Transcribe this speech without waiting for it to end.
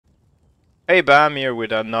Hey, Bam here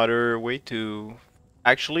with another way to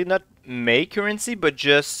actually not make currency, but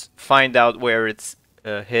just find out where it's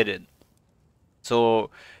hidden. So,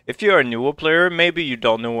 if you're a newer player, maybe you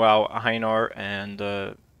don't know how Einar and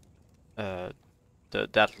uh,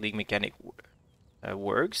 that league mechanic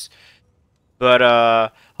works, but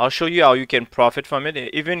I'll show you how you can profit from it,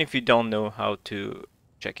 even if you don't know how to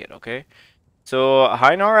check it. Okay? So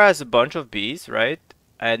Einar has a bunch of bees, right?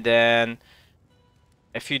 And then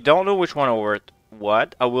if you don't know which one are worth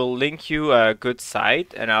what, I will link you a good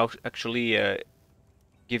site and I'll actually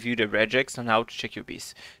give you the regex on how to check your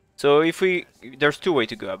beast. So there's two ways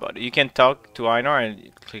to go about it. You can talk to Einar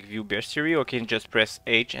and click view beastiary, or you can just press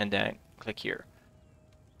H and then click here,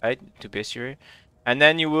 right, to beastiary. And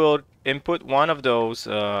then you will input one of those,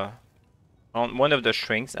 on one of the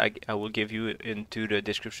strings I will give you into the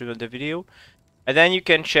description of the video. And then you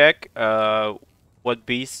can check what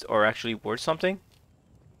beasts are actually worth something.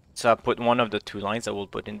 So I put one of the two lines I will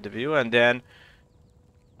put in the video, and then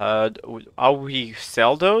how we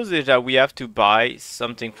sell those is that we have to buy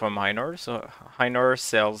something from Einar. So Einar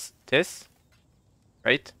sells this,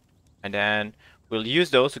 right? And then we'll use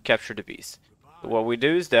those to capture the beast. So what we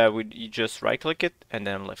do is that you just right click it and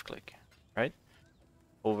then left click, right?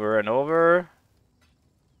 Over and over.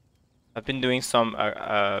 I've been doing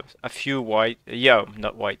a few white, yeah,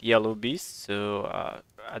 not white, yellow beasts. So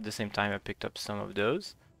at the same time I picked up some of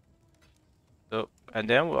those. So, and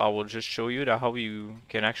then I will just show you that how you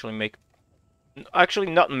can actually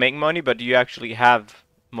not make money, but you actually have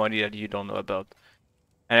money that you don't know about.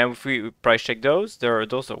 And then if we price check those,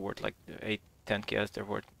 those are worth like 8, 10 KS. They're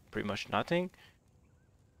worth pretty much nothing.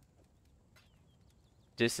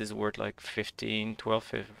 This is worth like 15,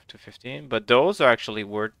 12 to 15, but those are actually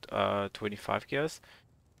worth 25 KS.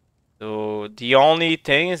 So the only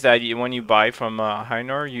thing is that when you buy from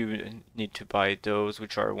Einar, you need to buy those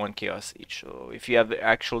which are 1 chaos each. So if you have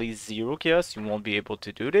actually 0 chaos, you won't be able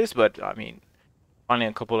to do this. But I mean, finding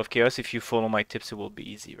a couple of chaos, if you follow my tips, it will be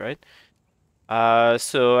easy, right?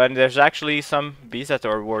 And there's actually some bees that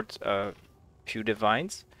are worth a few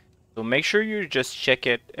divines. So make sure you just check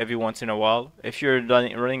it every once in a while. If you're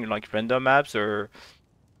running like random maps or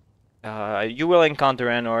you will encounter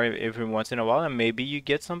an or every once in a while, and maybe you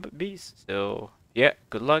get some bees. So yeah,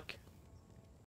 good luck.